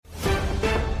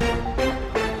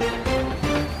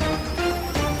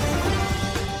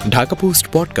Dhaka post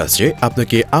পডকাস্টে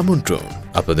আপনাকে আমন্ত্রণ।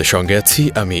 আপনাদের সঙ্গে আছি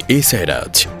আমি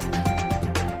সাইরাজ।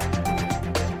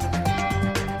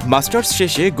 মাস্টার্স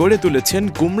শেষে গড়ে তুলেছেন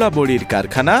কুমড়া বড়ির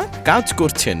কারখানা, কাজ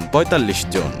করছেন ৪৫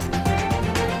 জন।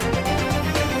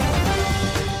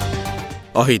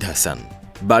 অহিদ হাসান,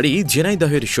 বাড়ি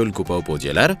ঝিনাইদহের শোলকুপা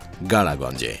উপজেলার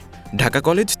গাড়াগঞ্জে। ঢাকা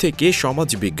কলেজ থেকে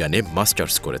সমাজবিজ্ঞানে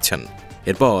মাস্টার্স করেছেন।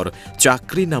 এরপর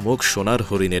চাকরি নামক সোনার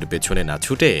হরিণের পেছনে না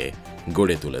ছুটে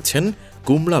গড়ে তুলেছেন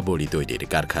কুমড়া বড়ি তৈরির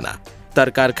কারখানা।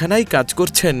 তার কারখানায় কাজ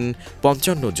করছেন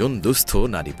 ৫৫ জন দুস্থ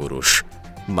নারী পুরুষ।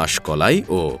 মাসকলাই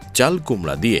ও চাল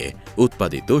কুমড়া দিয়ে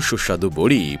উৎপাদিত সুস্বাদু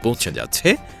বড়ি পৌঁছে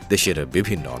যাচ্ছে দেশের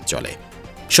বিভিন্ন অঞ্চলে।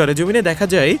 সরেজমিনে দেখা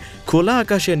যায় খোলা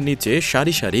আকাশের নিচে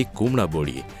সারি সারি কুমড়া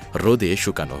বড়ি রোদে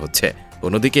শুকানো হচ্ছে।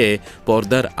 অন্যদিকে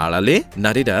পর্দার আড়ালে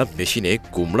নারীরা মেশিনে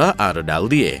কুমড়া আর ডাল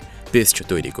দিয়ে পেস্ট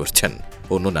তৈরি করছেন।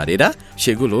 অন্য নারীরা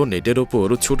সেগুলো নেটের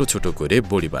ওপর ছোট ছোট করে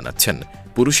বড়ি বানাচ্ছেন।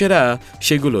 পুরুষেরা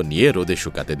সেগুলো নিয়ে রোদে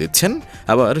শুকাতে দিচ্ছেন।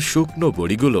 আবার শুকনো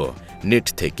বড়িগুলো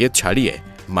নেট থেকে ছাড়িয়ে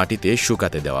মাটিতে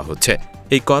শুকাতে দেওয়া হচ্ছে।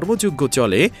 এই কর্মযজ্ঞ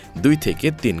চলে ২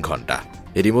 থেকে ৩ ঘন্টা।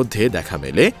 এরই মধ্যে দেখা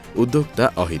মেলে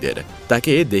উদ্যোক্তা অহিদের।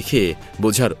 তাকে দেখে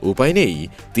বোঝার উপায় নেই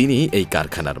তিনি এই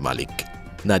কারখানার মালিক।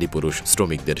 নারী পুরুষ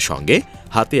শ্রমিকদের সঙ্গে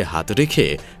হাতে হাত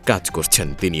রেখে কাজ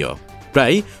করছেন তিনিও।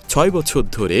 প্রায় ৬ বছর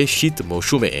ধরে শীত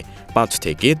মৌসুমে ৫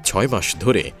 থেকে ৬ মাস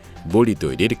ধরে বড়ি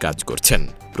তৈরির কাজ করছেন।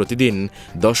 প্রতিদিন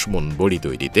 ১০ মণ বড়ি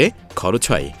তৈরিতে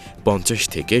খরচ হয় ৫০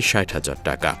 থেকে ৬০ হাজার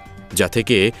টাকা, যা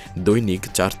থেকে দৈনিক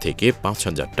 ৪ থেকে ৫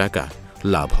 হাজার টাকা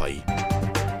লাভ হয়।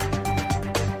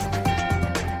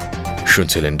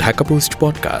 শুনছিলেন ঢাকা পোস্ট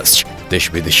পডকাস্ট।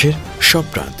 দেশ বিদেশের সব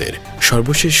প্রান্তের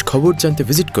সর্বশেষ খবর জানতে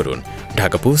ভিজিট করুন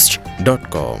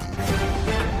ঢাকাপোস্ট.com।